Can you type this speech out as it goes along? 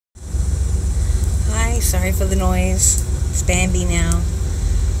sorry for the noise. It's Bambi now.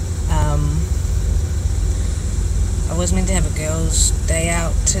 I was meant to have a girls' day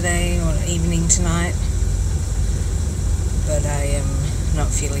out today, or evening tonight, but I am not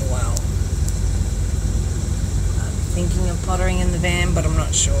feeling well. I'm thinking of pottering in the van, but I'm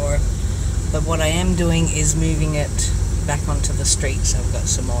not sure. But what I am doing is moving it back onto the street, so I've got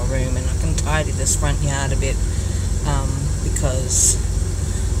some more room, and I can tidy this front yard a bit, because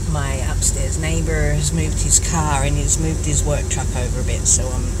my upstairs neighbour has moved his car and he's moved his work truck over a bit, so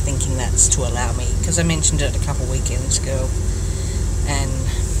I'm thinking that's to allow me, because I mentioned it a couple weekends ago and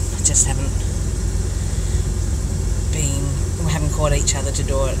I just we haven't caught each other to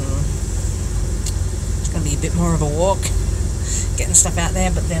do it, and it's going to be a bit more of a walk getting stuff out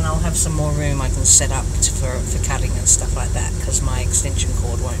there, but then I'll have some more room I can set up for cutting and stuff like that, because my extension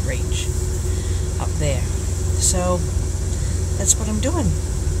cord won't reach up there. So that's what I'm doing.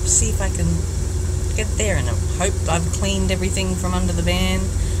 See if I can get there, and I hope I've cleaned everything from under the van.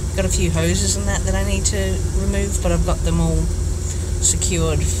 Got a few hoses and that I need to remove, but I've got them all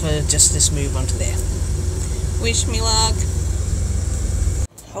secured for just this move onto there. Wish me luck.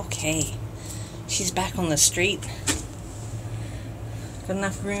 Okay, she's back on the street. Got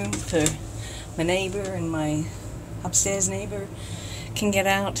enough room for my neighbour and my upstairs neighbour can get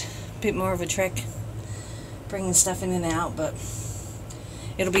out. A bit more of a trek bringing stuff in and out, but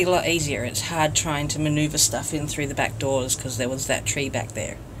it'll be a lot easier. It's hard trying to maneuver stuff in through the back doors because there was that tree back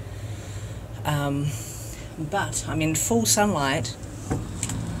there. But I'm in full sunlight.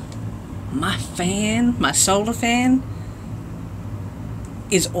 My fan, my solar fan,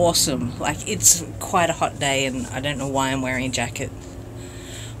 is awesome. Like, it's quite a hot day and I don't know why I'm wearing a jacket.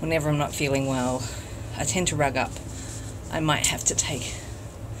 Whenever I'm not feeling well, I tend to rug up. I might have to take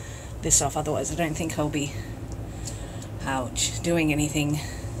this off, otherwise I don't think I'll be doing anything.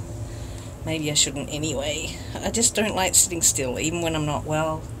 Maybe I shouldn't anyway. I just don't like sitting still, even when I'm not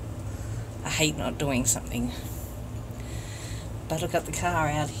well. I hate not doing something. But I've got the car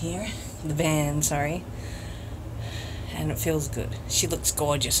out here, the van, sorry, and it feels good. She looks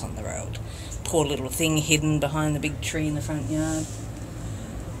gorgeous on the road. Poor little thing hidden behind the big tree in the front yard.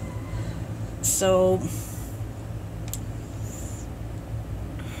 So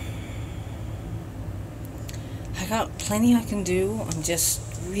I got plenty I can do. I'm just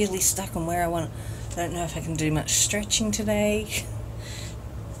really stuck on where I want. I don't know if I can do much stretching today.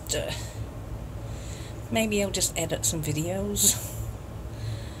 Maybe I'll just edit some videos,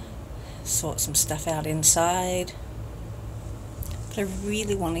 sort some stuff out inside. But I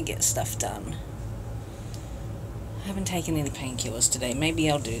really want to get stuff done. I haven't taken any painkillers today.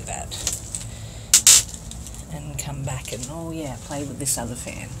 Maybe I'll do that and come back and, oh yeah, play with this other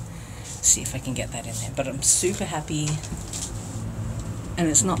fan. See if I can get that in there. But I'm super happy, and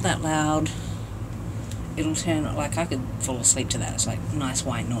it's not that loud. It'll turn, like, I could fall asleep to that. It's like nice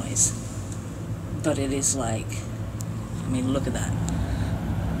white noise, but it is like, I mean, look at that,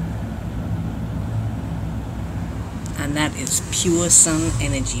 and that is pure sun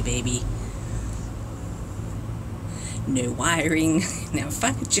energy, baby. No wiring. Now if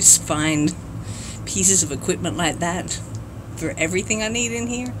I could just find pieces of equipment like that for everything I need in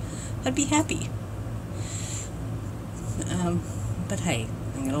here, I'd be happy. But hey,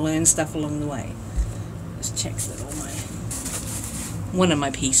 I'm gonna learn stuff along the way. Just checks that one of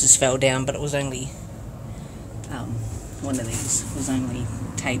my pieces fell down, but it was only one of these was only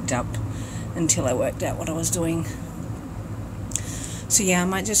taped up until I worked out what I was doing. So yeah, I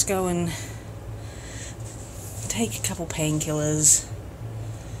might just go and take a couple painkillers,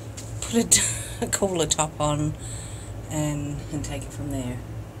 put a cooler top on, and take it from there.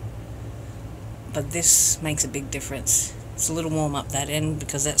 But this makes a big difference. It's a little warm up that end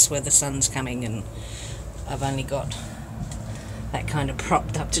because that's where the sun's coming, and I've only got that kind of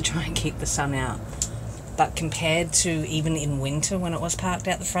propped up to try and keep the sun out. But compared to even in winter when it was parked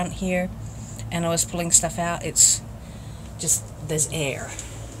out the front here and I was pulling stuff out, it's just, there's air.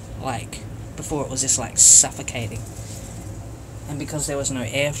 Like, before it was just like suffocating. And because there was no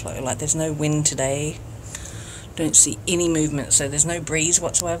airflow, like there's no wind today, don't see any movement, so there's no breeze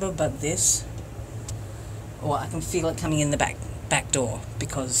whatsoever. But this, well, I can feel it coming in the back door,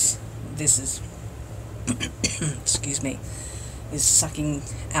 because this is excuse me, is sucking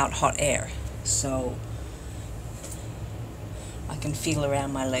out hot air. So I can feel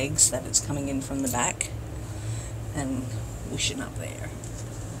around my legs that it's coming in from the back and whooshing up there.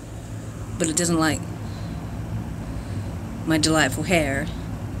 But it doesn't like my delightful hair,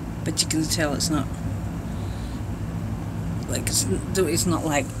 but you can tell it's not like, it's not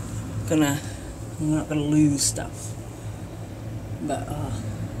like I'm not gonna lose stuff. But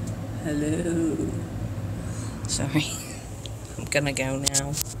hello, Sorry. I'm gonna go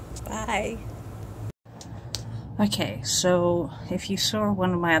now. Bye. Okay, so if you saw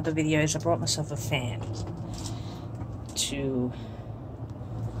one of my other videos, I brought myself a fan to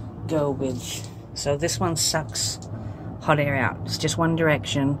go with. So this one sucks hot air out. It's just one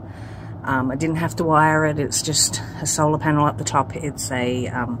direction. I didn't have to wire it. It's just a solar panel at the top. It's a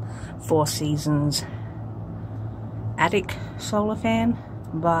Four Seasons attic solar fan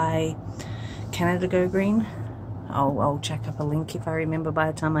by Canada Go Green. I'll check up a link if I remember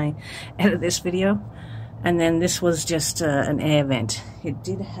by the time I edit this video. And then this was just an air vent. It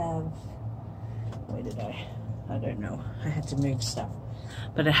did have, where did I don't know. I had to move stuff.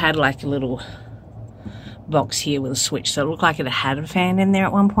 But it had like a little box here with a switch. So it looked like it had a fan in there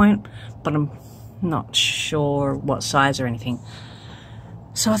at one point, but I'm not sure what size or anything.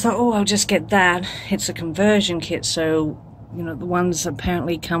 So I thought, oh, I'll just get that. It's a conversion kit, so, you know, the ones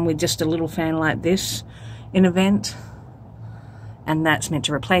apparently come with just a little fan like this in a vent. And that's meant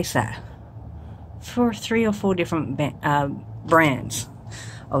to replace that. For 3 or 4 different brands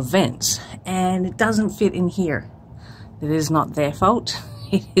of vents, and it doesn't fit in here. It is not their fault.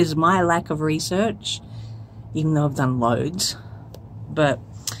 It is my lack of research, even though I've done loads. But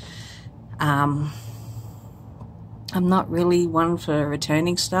I'm not really one for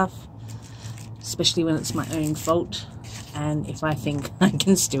returning stuff, especially when it's my own fault and if I think I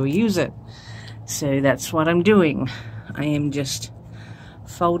can still use it. So that's what I'm doing. I am just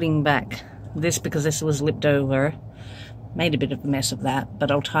folding back this because this was lipped over. Made a bit of a mess of that,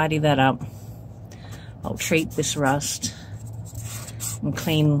 but I'll tidy that up. I'll treat this rust and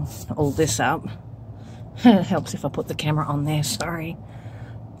clean all this up. It helps if I put the camera on there, sorry.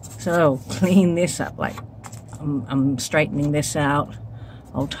 So clean this up, like I'm straightening this out.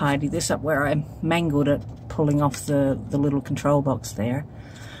 I'll tidy this up where I mangled it, pulling off the little control box there.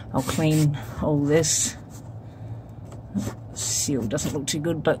 I'll clean all this. Seal doesn't look too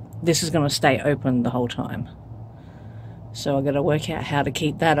good, but this is going to stay open the whole time. So I've got to work out how to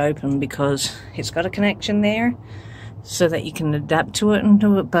keep that open because it's got a connection there so that you can adapt to it and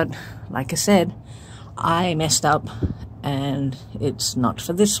do it. But like I said, I messed up and it's not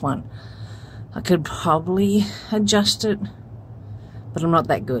for this one. I could probably adjust it, but I'm not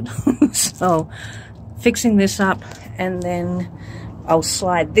that good. So fixing this up, and then I'll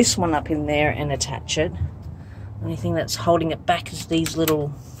slide this one up in there and attach it. Only thing that's holding it back is these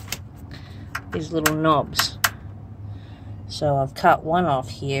little knobs. So I've cut one off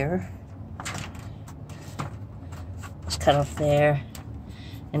here. It's cut off there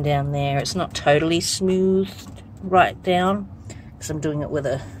and down there. It's not totally smooth right down because I'm doing it with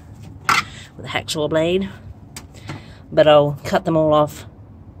a hacksaw blade. But I'll cut them all off,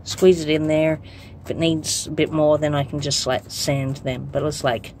 squeeze it in there. If it needs a bit more, then I can just like sand them. But it's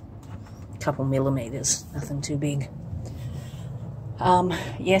like couple millimeters, nothing too big.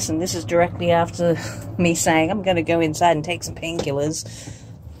 Yes, and this is directly after me saying I'm going to go inside and take some painkillers.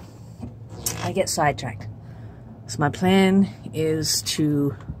 I get sidetracked. So my plan is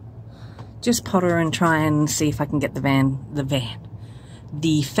to just potter and try and see if I can get the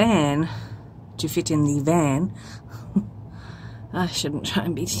fan to fit in the van. I shouldn't try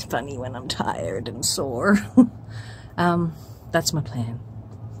and be funny when I'm tired and sore. That's my plan.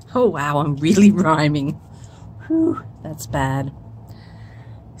 Oh wow, I'm really rhyming. Whew, that's bad.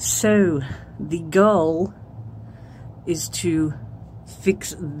 So, the goal is to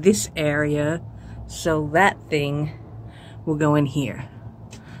fix this area so that thing will go in here.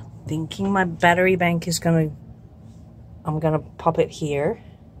 Thinking my battery bank is I'm gonna pop it here.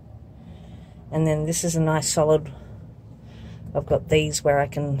 And then this is a nice solid, I've got these where I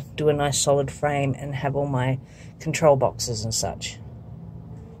can do a nice solid frame and have all my control boxes and such.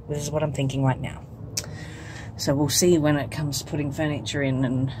 This is what I'm thinking right now. So we'll see when it comes to putting furniture in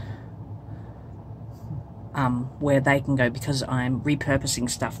and where they can go, because I'm repurposing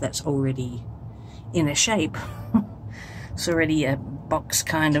stuff that's already in a shape. It's already a box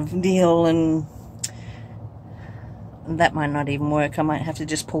kind of deal, and that might not even work. I might have to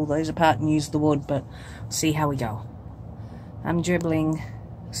just pull those apart and use the wood, but see how we go. I'm dribbling,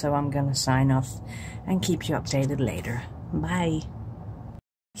 so I'm gonna sign off and keep you updated later. Bye.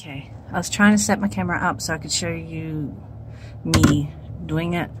 Okay, I was trying to set my camera up so I could show you me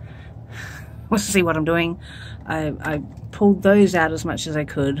doing it. Let's see what I'm doing. I pulled those out as much as I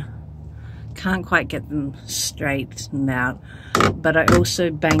could. Can't quite get them straightened out, but I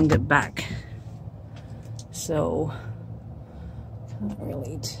also banged it back. So, can't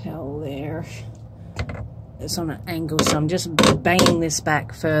really tell there. It's on an angle, so I'm just banging this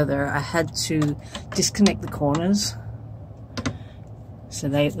back further. I had to disconnect the corners, so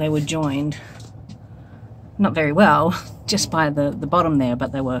they were joined. not very well, just by the bottom there,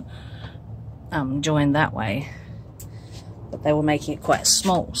 but they were joined that way. But they were making it quite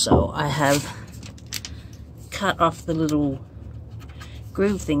small, so I have cut off the little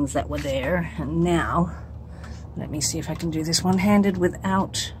groove things that were there, and now let me see if I can do this one-handed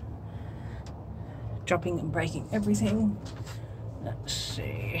without dropping and breaking everything. Let's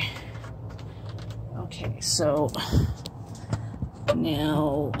see. Okay, so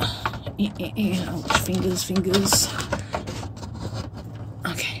now fingers.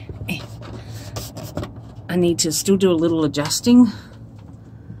 Okay, I need to still do a little adjusting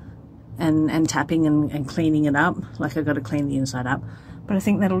and tapping and cleaning it up. Like I've got to clean the inside up, but I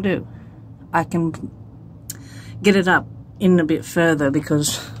think that'll do. I can get it up in a bit further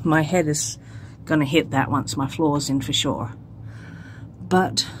because my head is gonna hit that once my floor's in for sure.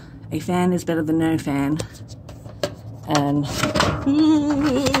 But a fan is better than no fan, and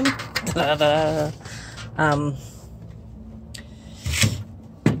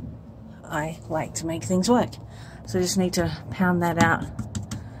I like to make things work. So I just need to pound that out.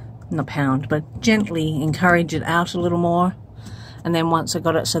 Not pound, but gently encourage it out a little more. And then once I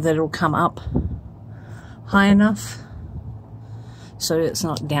got it so that it'll come up high enough so it's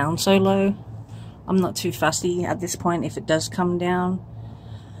not down so low. I'm not too fussy at this point if it does come down.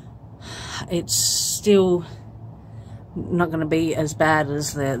 It's still not going to be as bad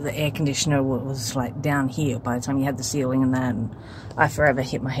as the air conditioner was like down here by the time you had the ceiling and that, and I forever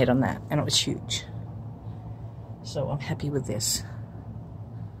hit my head on that, and it was huge. So I'm happy with this.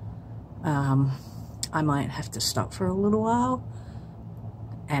 I might have to stop for a little while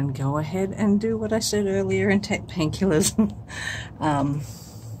and go ahead and do what I said earlier and take painkillers.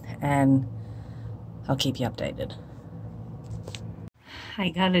 And I'll keep you updated. I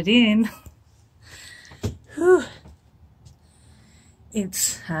got it in. Whew.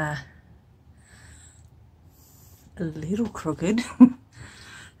 It's a little crooked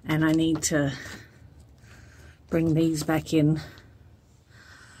and I need to bring these back in.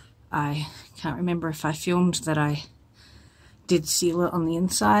 I can't remember if I filmed that I did seal it on the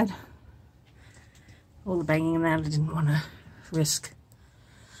inside. All the banging and that, I didn't want to risk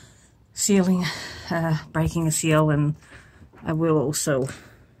sealing, breaking a seal, and I will also.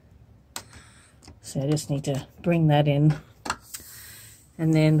 So I just need to bring that in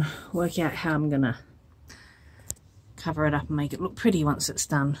and then work out how I'm gonna cover it up and make it look pretty once it's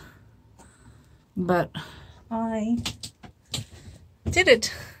done. But I did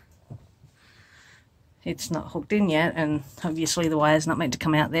it. It's not hooked in yet, and obviously the wire's not meant to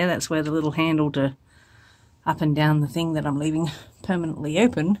come out there. That's where the little handle to up and down the thing that I'm leaving permanently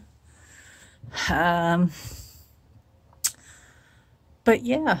open. But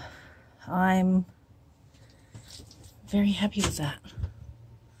yeah, I'm very happy with that.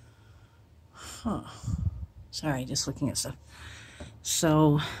 Huh. Sorry, just looking at stuff.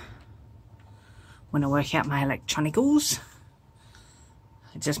 So when I work out my electronicals,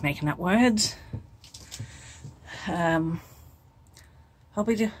 I'm just making up words. I'll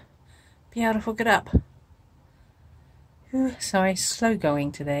be able to hook it up. Whew, sorry, slow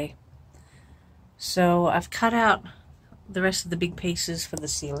going today. So I've cut out the rest of the big pieces for the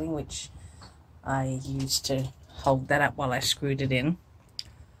ceiling, which I used to hold that up while I screwed it in.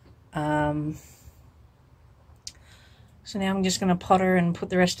 So now I'm just going to potter and put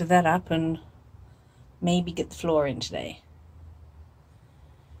the rest of that up and maybe get the floor in today.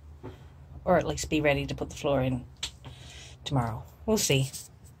 Or at least be ready to put the floor in tomorrow. We'll see.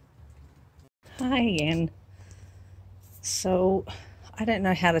 Hi again. So, I don't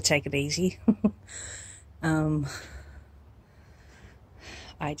know how to take it easy. I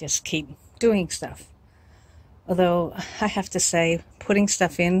just keep doing stuff. Although, I have to say, putting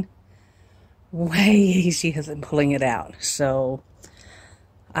stuff in, way easier than pulling it out. So,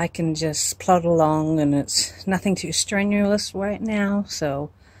 I can just plod along, and it's nothing too strenuous right now. So,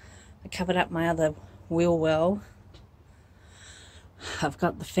 I covered up my other wheel well. I've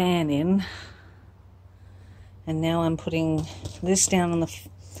got the fan in. And now I'm putting this down on the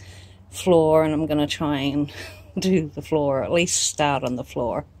floor, and I'm going to try and do the floor, or at least start on the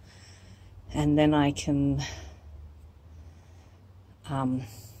floor. And then I can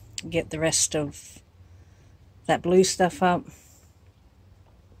get the rest of that blue stuff up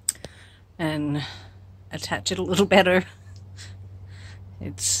and attach it a little better.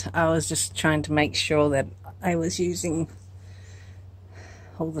 I was just trying to make sure that I was using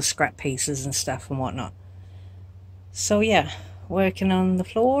all the scrap pieces and stuff and whatnot. So yeah, working on the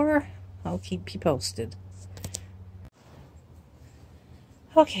floor. I'll keep you posted.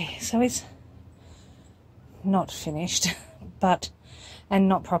 Okay, so it's not finished, and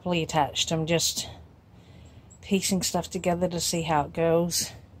not properly attached. I'm just piecing stuff together to see how it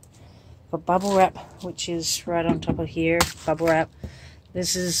goes. Got bubble wrap, which is right on top of here. Bubble wrap.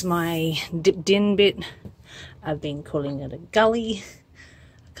 This is my dipped in bit. I've been calling it a gully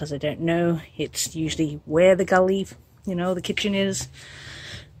because I don't know. It's usually where the gully, you know, the kitchen is.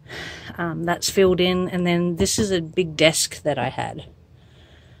 That's filled in, and then this is a big desk that I had,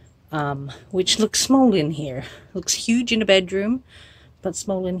 which looks small in here. Looks huge in a bedroom, but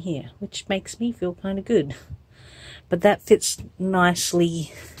small in here, which makes me feel kind of good. But that fits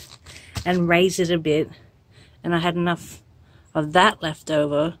nicely and raise it a bit, and I had enough of that left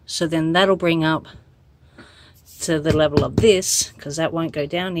over, so then that'll bring up to the level of this, because that won't go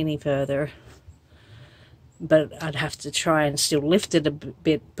down any further. But I'd have to try and still lift it a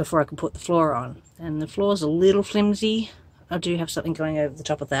bit before I can put the floor on. And the floor's a little flimsy. I do have something going over the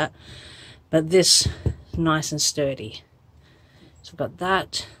top of that. But this, nice and sturdy. So I've got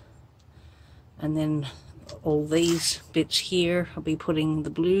that. And then all these bits here, I'll be putting the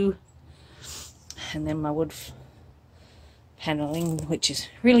blue. And then my wood paneling, which is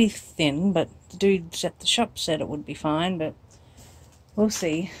really thin. But the dudes at the shop said it would be fine, but we'll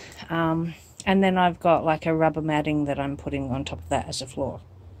see. And then I've got like a rubber matting that I'm putting on top of that as a floor,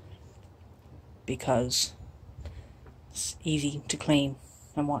 because it's easy to clean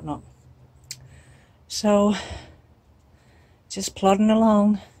and whatnot. So, just plodding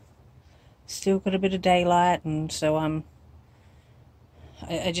along. Still got a bit of daylight, and so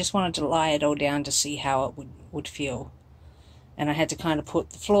I just wanted to lie it all down to see how it would feel. And I had to kind of put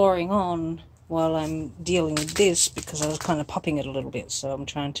the flooring on while I'm dealing with this, because I was kind of popping it a little bit, so I'm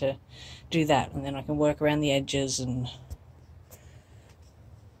trying to do that, and then I can work around the edges and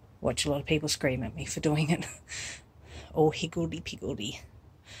watch a lot of people scream at me for doing it. Oh, higgledy-piggledy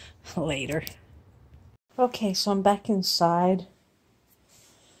later. Okay, so I'm back inside,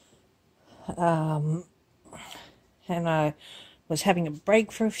 and I was having a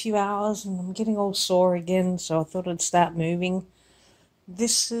break for a few hours, and I'm getting all sore again, so I thought I'd start moving.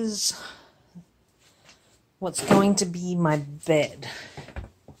 This is what's going to be my bed.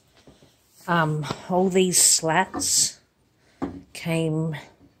 All these slats came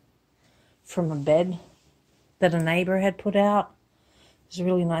from a bed that a neighbour had put out. It was a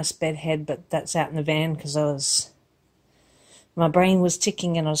really nice bed head, but that's out in the van because my brain was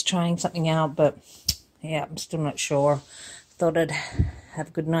ticking and I was trying something out, but yeah, I'm still not sure. Thought I'd have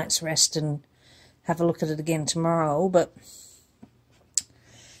a good night's rest and have a look at it again tomorrow, but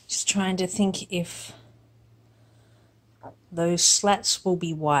just trying to think if those slats will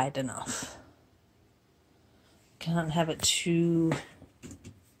be wide enough. Can't have it too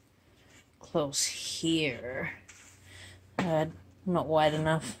close here. Not wide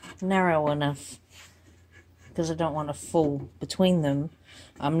enough, narrow enough, because I don't want to fall between them.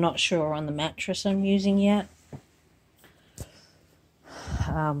 I'm not sure on the mattress I'm using yet.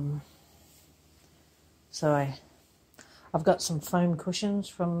 So I've got some foam cushions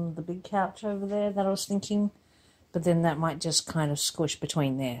from the big couch over there that I was thinking, but then that might just kind of squish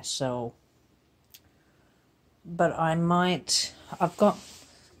between there, so. But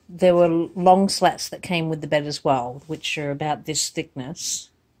there were long slats that came with the bed as well, which are about this thickness.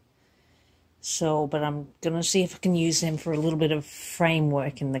 So, but I'm going to see if I can use them for a little bit of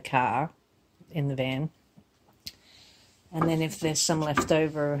framework in the car, in the van. And then if there's some left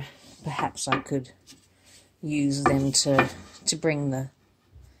over, perhaps I could use them to bring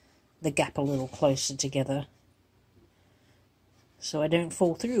the gap a little closer together, so I don't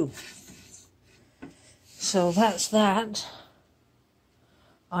fall through. So that's that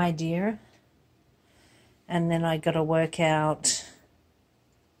idea. And then I got to work out,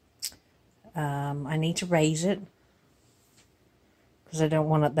 I need to raise it because I don't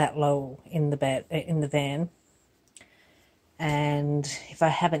want it that low in the van. And if I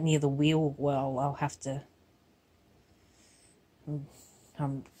have it near the wheel well, I'll have to,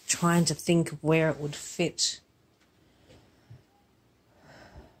 I'm trying to think of where it would fit.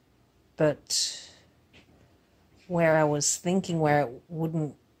 But where I was thinking where it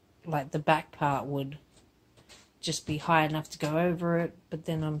wouldn't, like the back part would just be high enough to go over it, but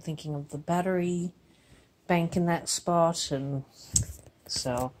then I'm thinking of the battery bank in that spot, and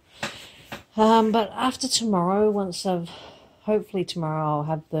so but after tomorrow, hopefully tomorrow I'll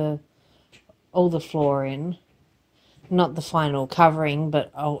have all the floor in, not the final covering,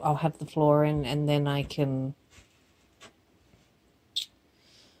 but I'll have the floor in, and then I can,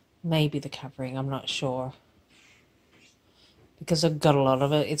 maybe the covering, I'm not sure, because I've got a lot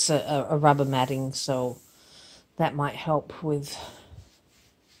of it. It's a rubber matting, so that might help with,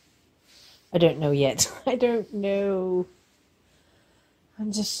 I don't know yet. I don't know.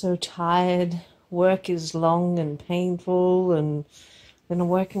 I'm just so tired. work is long and painful, and then I'm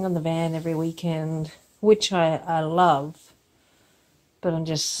working on the van every weekend, which I love, but I'm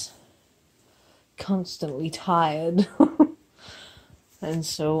just constantly tired. And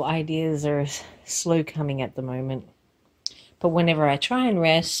so ideas are slow coming at the moment. But whenever I try and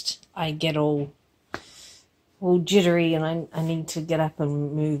rest, I get all jittery, and I need to get up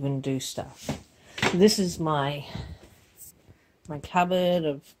and move and do stuff. This is my cupboard.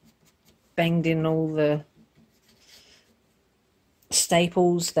 I've banged in all the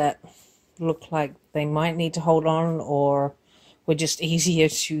staples that look like they might need to hold on, or were just easier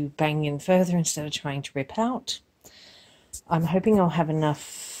to bang in further instead of trying to rip out. I'm hoping I'll have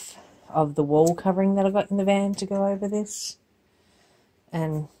enough of the wall covering that I got in the van to go over this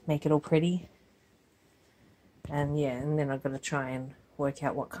and make it all pretty. And yeah, and then I've got to try and work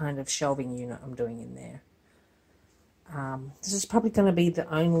out what kind of shelving unit I'm doing in there. This is probably going to be the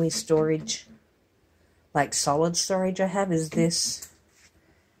only storage, like solid storage I have, is this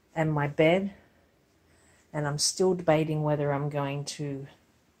and my bed. And I'm still debating whether I'm going to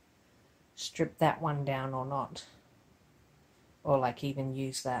strip that one down or not. Or like even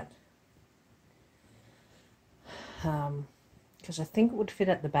use that. Because I think it would fit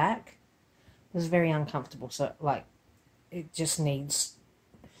at the back. It's very uncomfortable, so like it just needs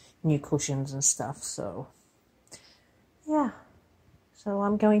new cushions and stuff. So yeah, so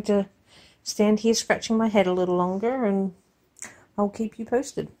I'm going to stand here scratching my head a little longer, and I'll keep you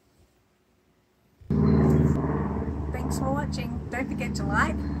posted. Thanks for watching. Don't forget to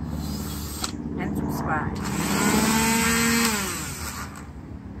like and subscribe.